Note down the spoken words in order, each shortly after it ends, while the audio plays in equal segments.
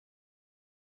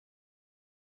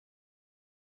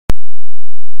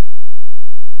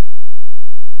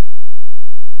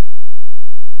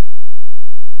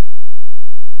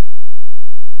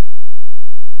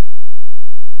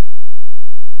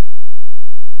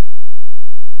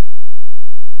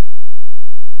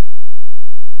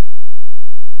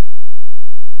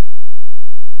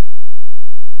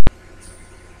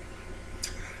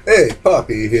Hey,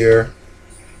 Poppy here.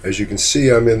 As you can see,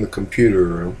 I'm in the computer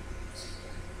room.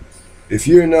 If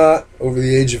you're not over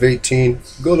the age of 18,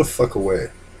 go the fuck away.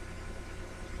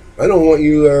 I don't want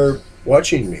you there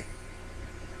watching me.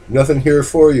 Nothing here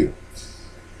for you.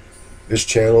 This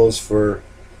channel is for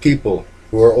people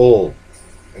who are old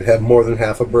and have more than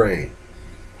half a brain.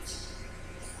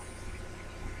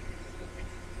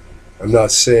 I'm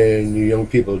not saying you young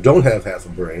people don't have half a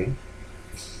brain.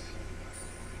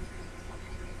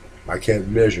 I can't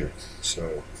measure,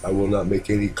 so I will not make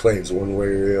any claims one way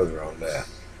or the other on that.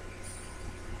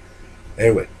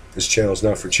 Anyway, this channel is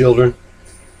not for children.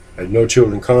 I had no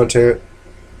children content,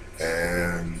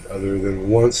 and other than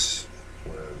once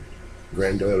when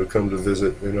granddad would come to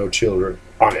visit, there are no children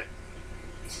on it.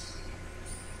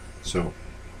 So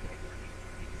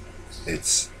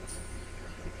it's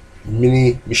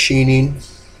mini machining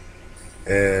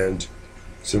and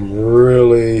some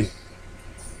really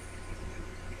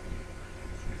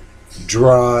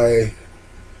dry,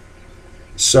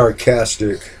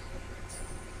 sarcastic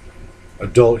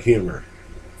adult humor.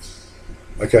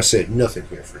 Like I said, nothing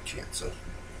here for kids, so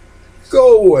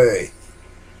go away.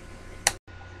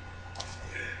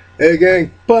 Hey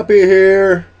gang, Puppy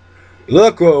here.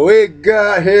 Look what we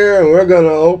got here, and we're gonna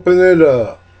open it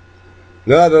up.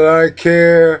 Not that I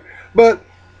care, but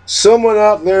someone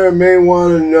out there may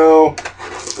want to know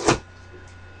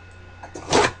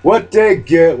what they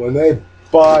get when they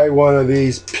buy one of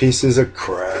these pieces of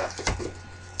crap.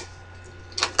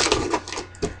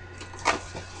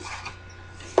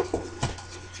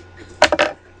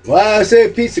 Why I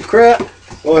say piece of crap?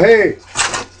 Well, hey,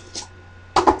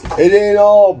 it ain't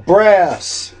all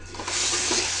brass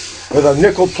with a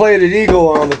nickel-plated eagle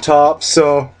on the top,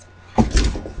 so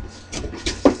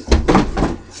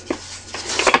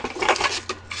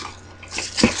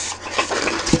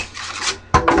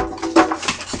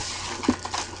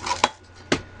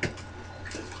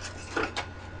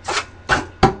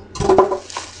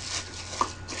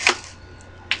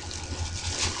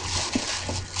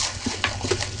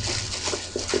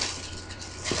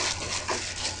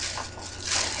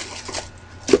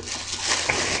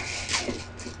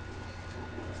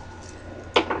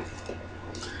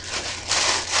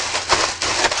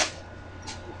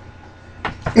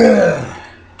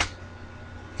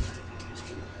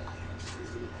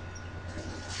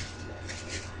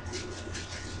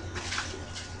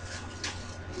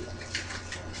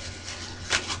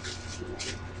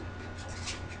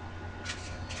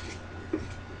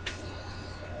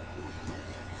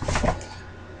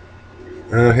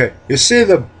okay, you see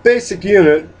the basic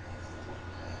unit,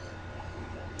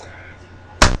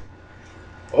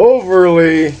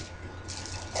 overly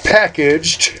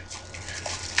packaged,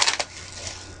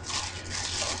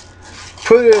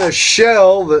 put in a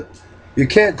shell that you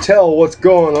can't tell what's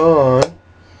going on.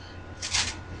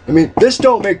 I mean, this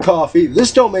don't make coffee,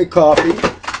 this don't make coffee.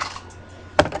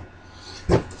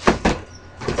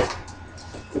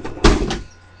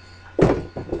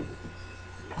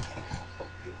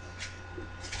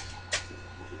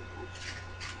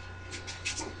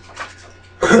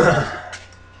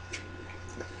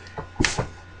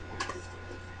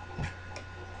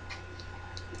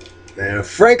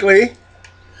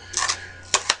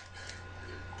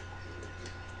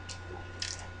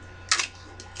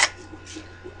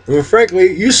 And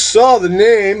frankly, you saw the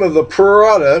name of the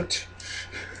product.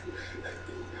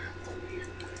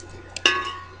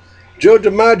 Joe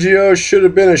DiMaggio should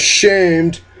have been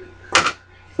ashamed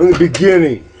from the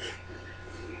beginning.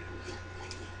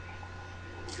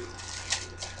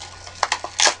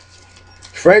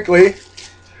 Frankly,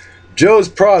 Joe's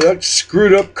product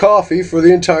screwed up coffee for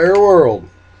the entire world.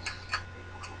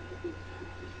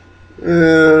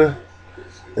 Yeah,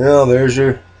 there's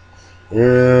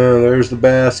there's the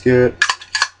basket.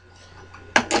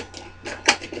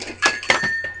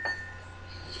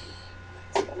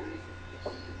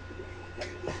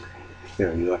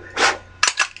 Yeah, you like.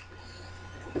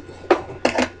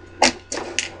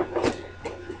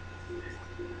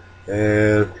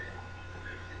 And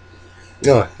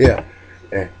oh yeah,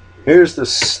 and here's the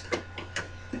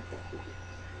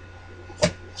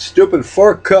stupid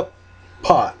 4-cup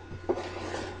pot.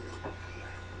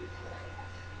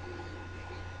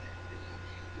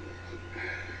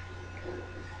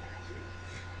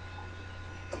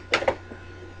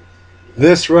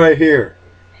 This right here,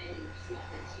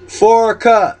 4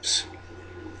 cups.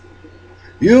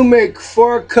 You make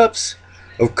 4 cups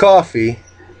of coffee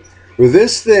with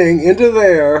this thing into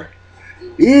there,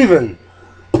 even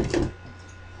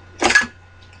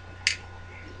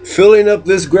filling up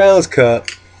this grounds cup.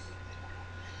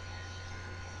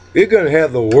 You're going to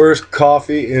have the worst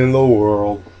coffee in the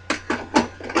world.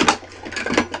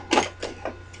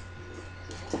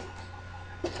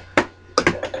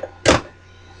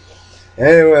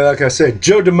 Anyway, like I said,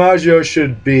 Joe DiMaggio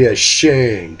should be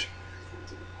ashamed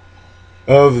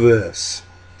of this.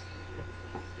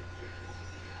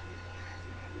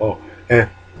 Oh, and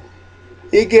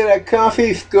you get a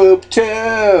coffee scoop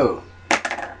too.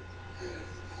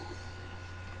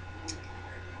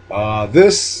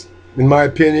 This, in my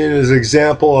opinion, is an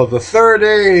example of the third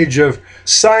age of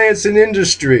science and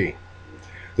industry.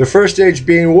 The first age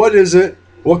being, what is it?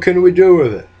 What can we do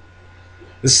with it?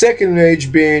 The second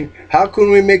age being, how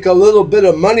can we make a little bit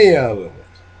of money out of it?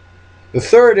 The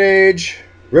third age,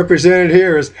 represented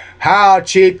here, is how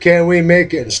cheap can we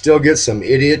make it and still get some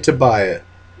idiot to buy it?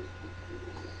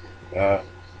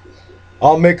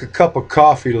 I'll make a cup of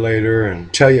coffee later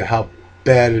and tell you how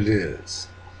bad it is.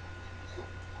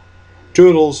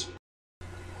 Toodles.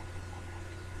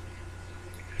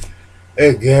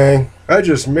 Hey gang, I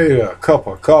just made a cup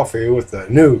of coffee with the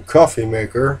new coffee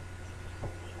maker.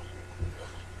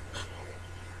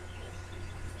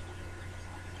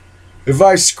 If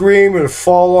I scream and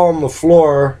fall on the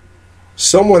floor,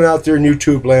 someone out there in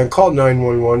YouTube land, call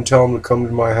 911, tell them to come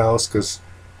to my house, because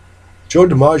Joe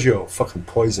DiMaggio fucking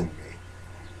poisoned me.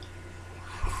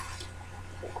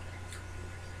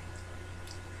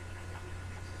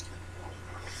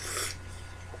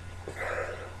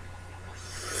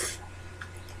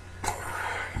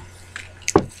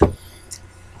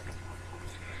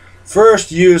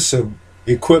 First use of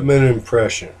equipment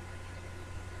impression.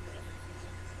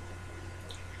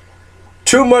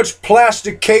 Too much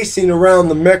plastic casing around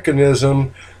the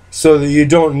mechanism so that you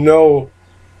don't know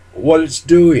what it's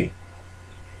doing,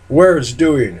 where it's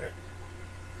doing it.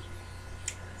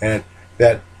 And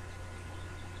that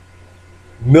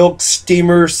milk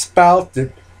steamer spout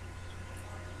that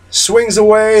swings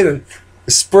away, the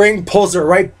spring pulls it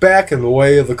right back in the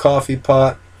way of the coffee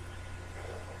pot.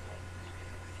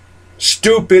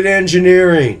 Stupid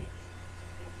engineering.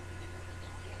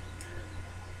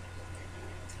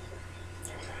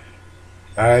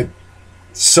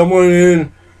 Someone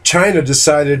in China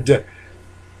decided to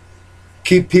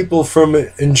keep people from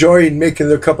enjoying making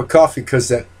their cup of coffee because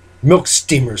that milk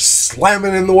steamer's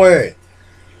slamming in the way.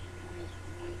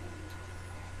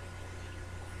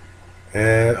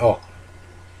 And $30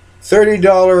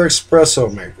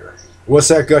 espresso maker. What's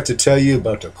that got to tell you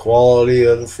about the quality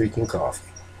of the freaking coffee?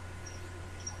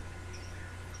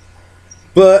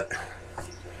 But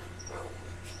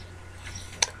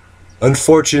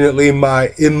unfortunately, my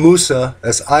Imusa,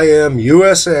 that's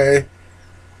IMUSA,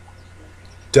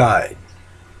 died.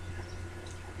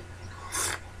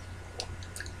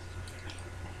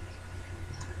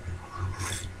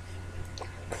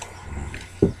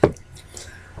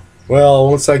 Well,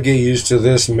 once I get used to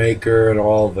this maker and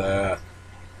all that,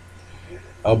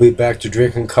 I'll be back to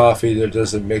drinking coffee that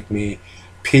doesn't make me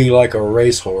pee like a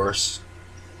racehorse.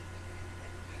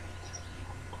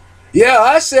 Yeah,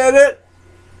 I said it.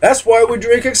 That's why we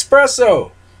drink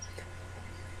espresso.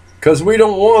 Because we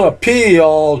don't want to pee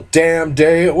all damn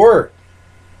day at work.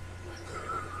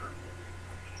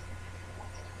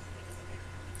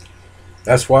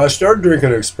 That's why I started drinking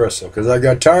espresso. Because I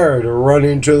got tired of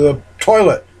running to the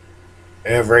toilet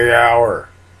every hour.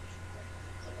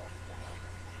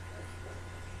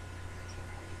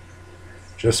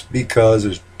 Just because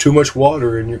there's too much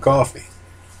water in your coffee.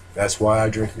 That's why I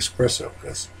drink espresso.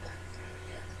 Because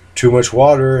too much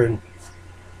water and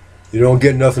you don't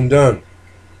get nothing done.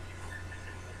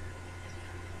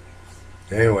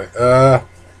 Anyway,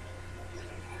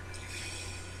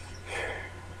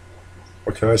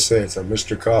 what can I say? It's a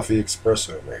Mr. Coffee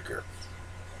espresso maker.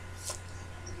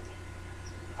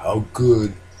 How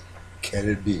good can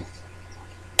it be?